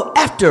 Follow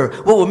after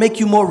what will make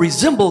you more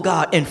resemble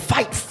God and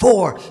fight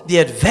for the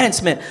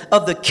advancement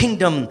of the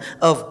kingdom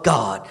of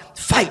God.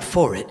 Fight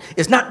for it.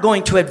 It's not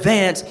going to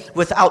advance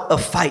without a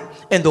fight.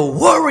 And the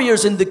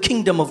warriors in the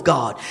kingdom of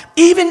God,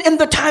 even in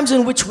the times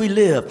in which we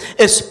live,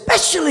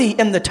 especially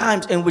in the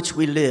times in which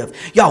we live,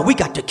 y'all, we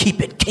got to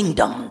keep it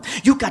kingdom.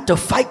 You got to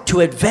fight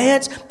to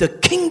advance the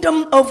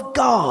kingdom of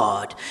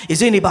God.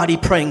 Is anybody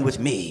praying with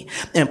me?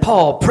 And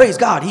Paul, praise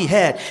God, he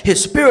had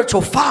his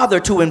spiritual father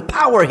to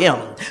empower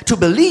him, to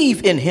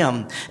believe in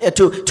him,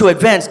 to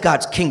advance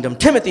God's kingdom.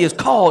 Timothy is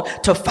called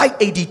to fight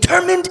a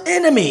determined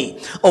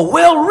enemy, a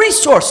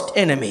well-resourced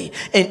enemy,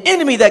 an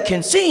enemy that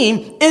can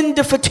seem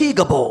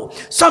indefatigable,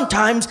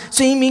 sometimes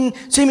seeming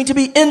to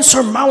be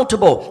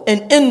insurmountable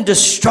and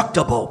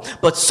indestructible.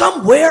 But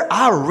somewhere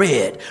I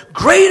read,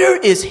 greater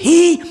is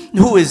he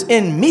who is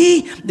in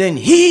me than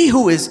he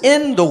who is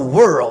in the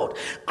world.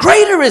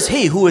 Greater is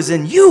he who is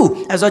in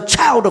you as a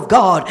child of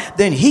God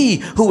than he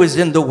who is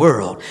in the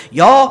world.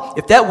 Y'all,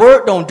 if that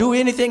word don't do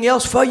anything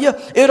else for you,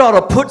 it ought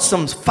to put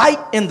some fight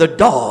in the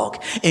dog.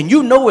 And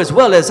you know as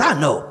well as I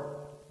know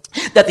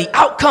that the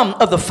outcome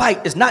of the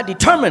fight is not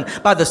determined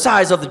by the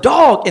size of the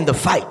dog in the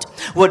fight.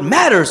 What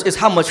matters is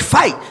how much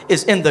fight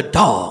is in the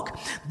dog.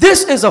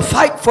 This is a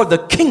fight for the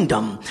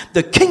kingdom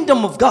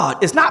of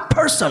God. It's not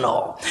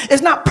personal.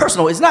 It's not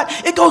personal.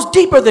 It goes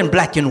deeper than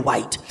black and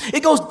white.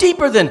 It goes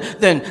deeper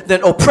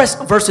than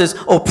oppressed versus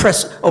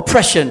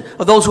oppression,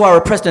 or those who are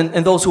oppressed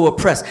and those who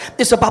oppress.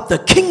 It's about the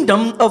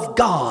kingdom of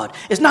God.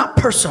 It's not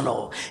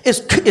personal.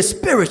 It's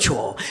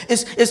spiritual.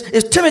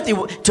 It's Timothy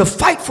to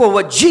fight for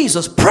what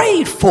Jesus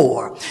prayed for.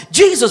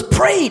 Jesus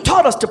prayed,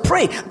 taught us to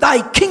pray,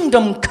 thy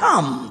kingdom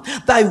come,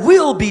 thy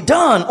will be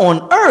done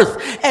on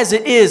earth as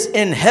it is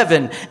in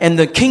heaven. And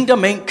the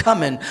kingdom ain't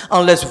coming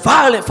unless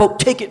violent folk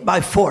take it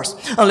by force,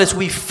 unless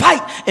we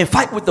fight and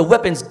fight with the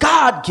weapons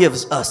God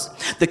gives us.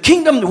 The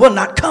kingdom will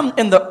not come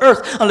in the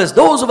earth unless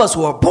those of us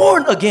who are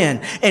born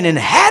again and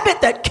inhabit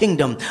that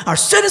kingdom, are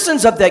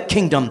citizens of that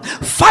kingdom,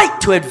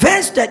 fight to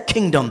advance that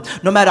kingdom.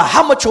 No matter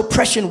how much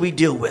oppression we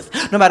deal with,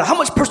 no matter how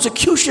much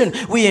persecution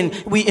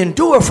we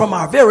endure from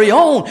our very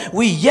own,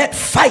 we yet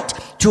fight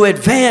to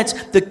advance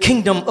the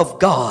kingdom of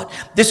God.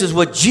 This is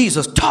what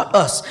Jesus taught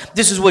us.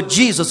 This is what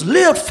Jesus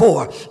lived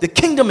for. The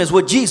kingdom is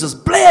what Jesus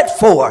bled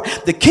for.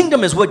 The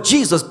kingdom is what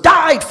Jesus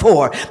died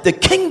for. The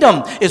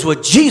kingdom is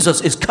what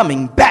Jesus is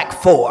coming back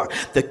for.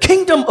 The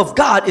kingdom of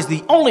God is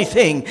the only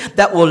thing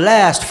that will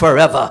last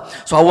forever.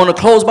 So I want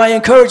to close by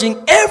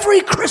encouraging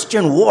every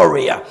Christian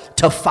warrior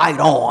to fight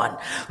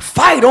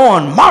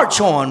on, march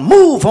on,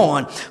 move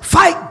on,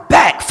 fight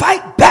back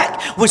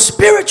with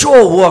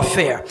spiritual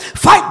warfare,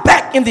 fight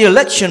back in the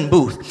election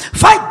booth,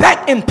 fight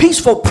back in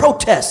peaceful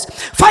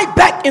protests, fight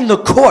back in the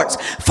courts,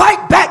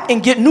 fight back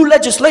and get new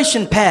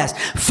legislation passed,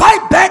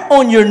 fight back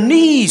on your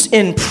knees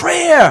in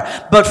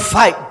prayer, but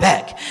fight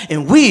back.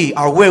 And we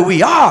are where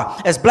we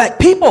are as black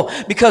people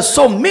because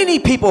so many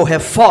people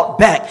have fought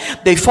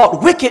back. They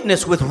fought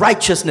wickedness with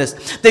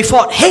righteousness. They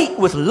fought hate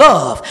with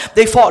love.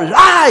 They fought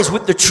lies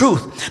with the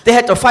truth. They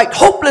had to fight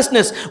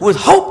hopelessness with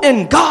hope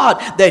in God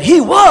that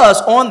he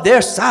was on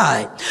their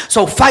side.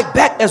 So fight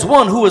back as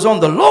one who is on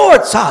the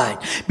Lord's side.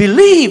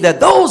 Believe that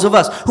those of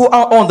us who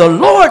are on the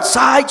Lord's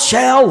side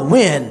shall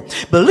win.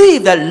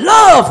 Believe that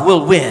love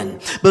will win.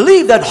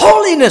 Believe that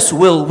holiness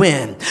will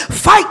win.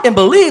 Fight and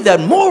believe that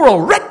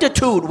moral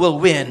rectitude will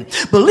win.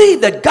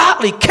 Believe that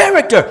godly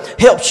character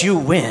helps you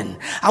win.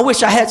 I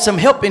wish I had some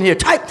help in here.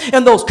 Type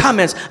in those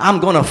comments, I'm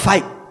going to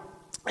fight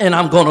and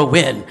I'm going to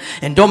win.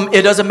 And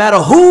it doesn't matter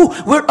who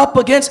we're up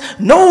against.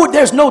 No,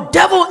 there's no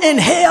devil in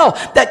hell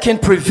that can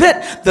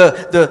prevent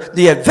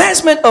the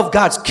advancement of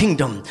God's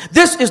kingdom.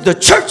 This is the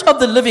church of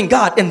the living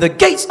God, and the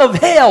gates of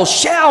hell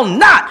shall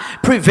not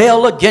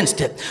prevail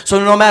against it.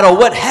 So no matter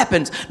what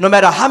happens, no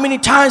matter how many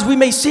times we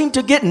may seem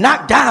to get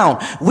knocked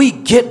down, we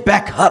get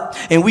back up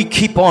and we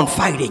keep on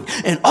fighting.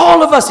 And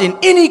all of us in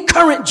any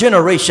current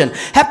generation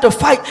have to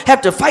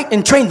fight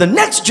and train the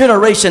next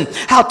generation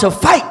how to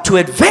fight to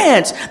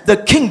advance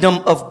the kingdom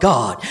of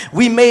God.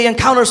 We may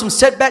encounter some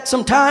setbacks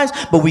sometimes,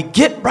 but we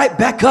get right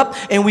back up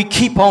and we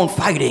keep on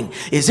fighting.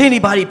 Is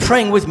anybody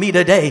praying with me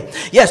today?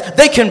 Yes,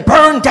 they can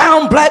burn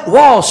down Black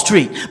Wall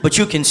Street, but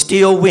you can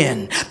still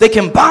win. They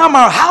can bomb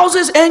our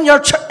houses and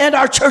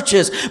our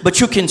churches,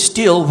 but you can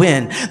still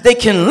win. They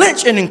can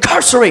lynch and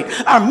incarcerate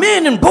our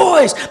men and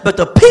boys, but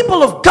the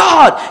people of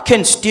God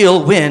can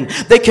still win.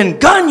 They can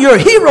gun your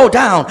hero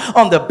down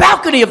on the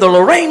balcony of the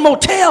Lorraine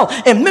Motel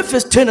in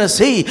Memphis,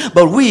 Tennessee,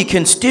 but we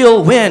can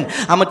still win.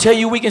 I'm going to tell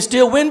you we can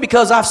still win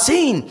because I've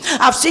seen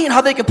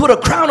how they can put a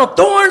crown of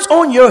thorns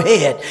on your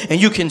head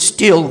and you can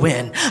still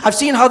win. I've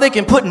seen how they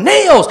can put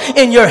nails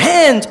in your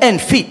hands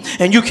and feet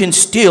and you can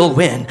still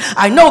win.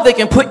 I know they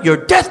can put your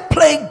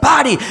death-plagued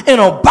body in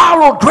a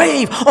borrowed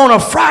grave on a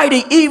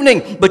Friday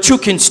evening, but you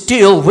can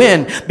still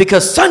win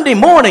because Sunday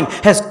morning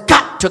has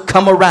got to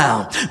come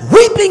around.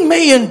 Weeping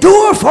may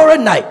endure for a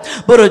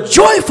night, but a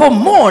joyful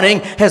morning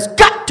has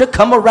got to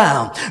come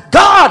around.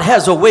 God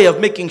has a way of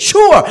making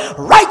sure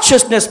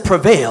righteousness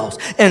prevails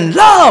and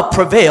love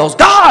prevails.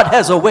 God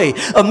has a way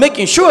of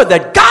making sure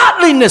that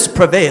godliness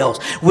prevails.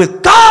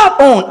 With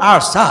God on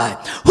our side,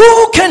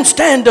 who can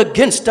stand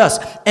against us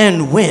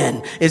and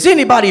win? Is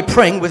anybody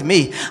praying with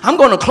me? I'm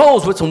going to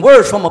close with some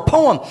words from a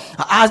poem,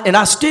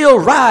 I Still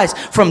Rise,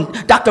 from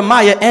Dr.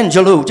 Maya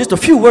Angelou. Just a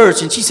few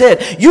words, and she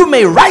said, you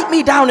may write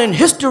me down in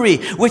history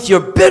with your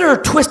bitter,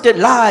 twisted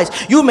lies.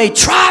 You may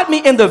trod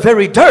me in the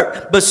very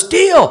dirt, but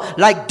still,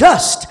 like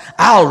dust,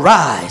 I'll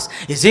rise.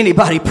 Is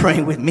anybody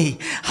praying with me?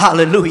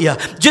 Hallelujah.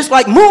 Just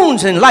like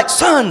moons and like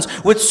suns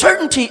with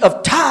certainty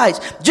of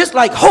tides, just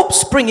like hope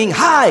springing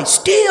high,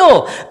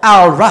 still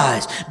I'll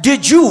rise.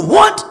 Did you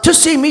want to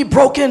see me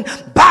broken,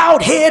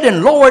 bowed head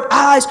and lowered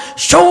eyes,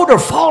 shoulder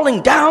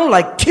falling down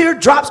like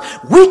teardrops,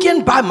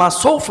 weakened by my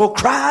soulful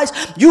cries?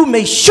 You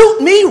may shoot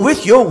me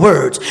with your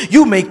words.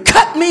 You may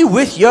cut me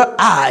with your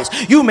eyes.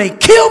 You may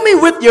kill me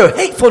with your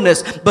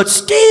hatefulness, but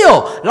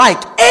still, like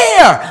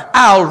air,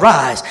 I'll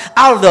rise.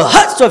 Out of the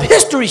huts of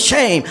history's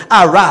shame,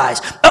 I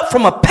rise. Up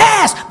from a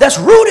past that's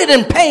rooted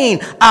in pain,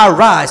 I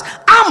rise.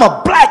 I'm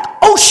a black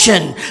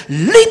ocean,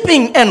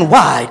 leaping and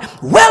wide,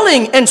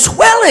 welling and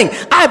swelling,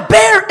 I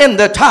bear in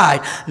the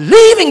tide.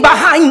 Leaving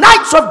behind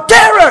nights of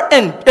terror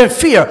and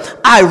fear,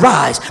 I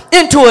rise.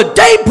 Into a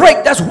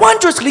daybreak that's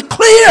wondrously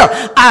clear,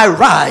 I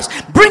rise.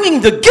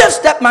 Bringing the gifts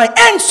that my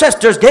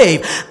ancestors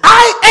gave.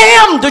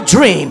 I am the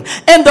dream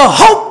and the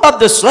hope of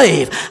the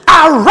slave.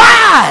 I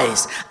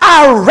rise,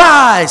 I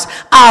rise,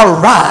 I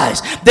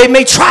rise. They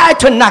may try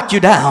to knock you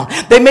down.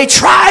 They may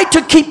try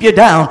to keep you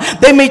down.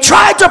 They may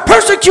try to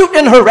persecute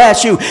and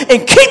harass you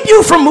and keep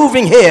you from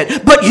moving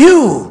ahead. But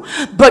you're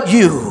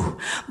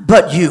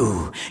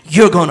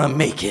gonna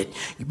make it.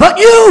 But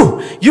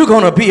you're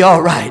gonna be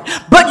all right.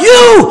 But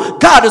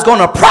God is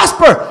gonna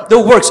prosper the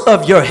works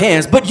of your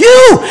hands. But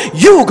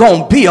you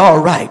gonna be all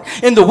right.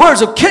 In the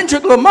words of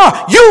Kendrick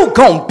Lamar, you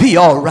gonna be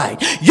all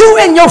right. You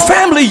and your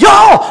family,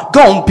 y'all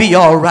gonna be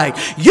all right.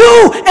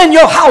 You and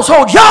your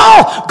household,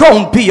 y'all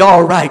gonna be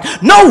all right.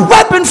 No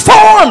weapon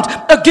formed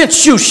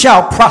against you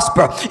shall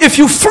prosper. If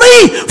you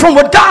flee from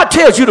what God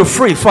tells you to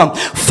flee from,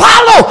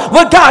 follow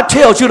what God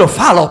tells you to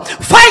follow,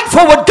 fight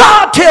for what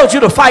God tells you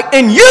to fight,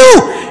 and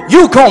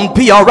you gonna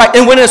be all right.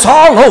 And when it's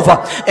all over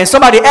and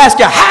somebody asks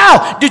you,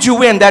 how did you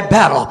win that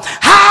battle?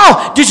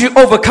 How did you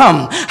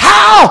overcome?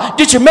 How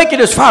did you make it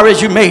as far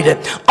as you made it?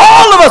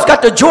 All of us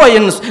got to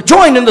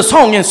join in the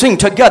song and sing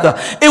together.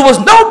 It was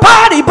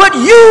nobody but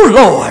you,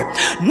 Lord.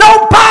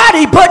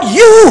 Nobody but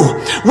you.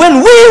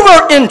 When we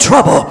were in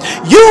trouble,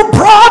 you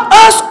brought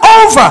us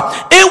over.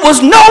 It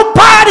was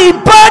nobody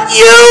but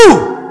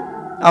you.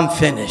 I'm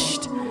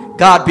finished.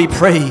 God be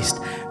praised.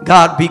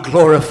 God be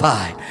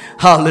glorified.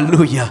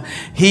 Hallelujah.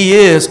 He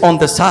is on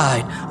the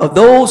side of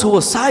those who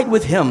will side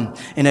with him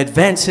and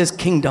advance his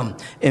kingdom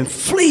and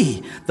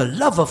flee the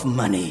love of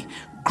money,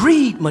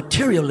 greed,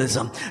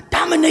 materialism,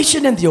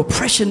 domination, and the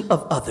oppression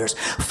of others.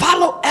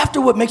 Follow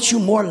after what makes you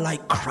more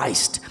like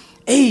Christ.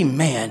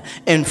 Amen.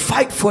 And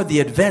fight for the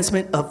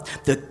advancement of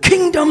the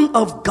kingdom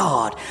of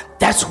God.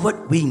 That's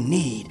what we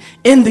need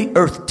in the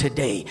earth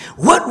today.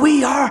 What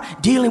we are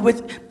dealing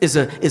with is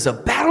a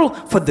battle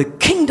for the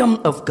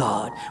kingdom of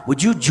God.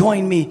 Would you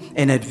join me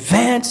and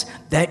advance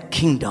that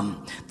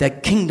kingdom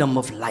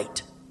of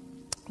light,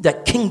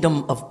 that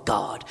kingdom of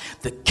God,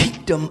 the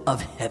kingdom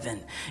of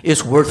heaven?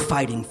 Is worth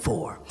fighting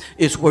for.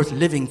 It's worth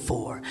living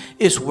for.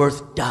 It's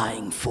worth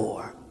dying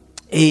for.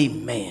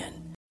 Amen.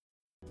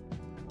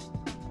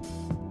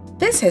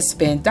 This has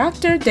been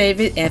Dr.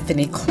 David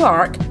Anthony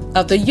Clark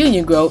of the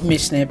Union Grove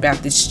Missionary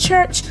Baptist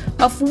Church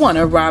of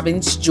Warner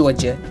Robins,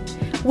 Georgia.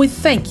 We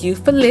thank you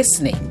for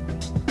listening.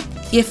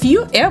 If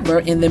you're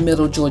ever in the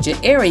Middle Georgia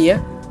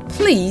area,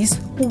 please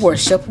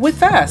worship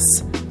with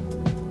us.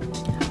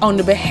 On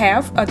the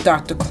behalf of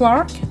Dr.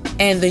 Clark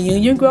and the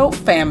Union Grove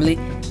family,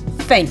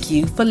 thank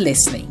you for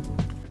listening.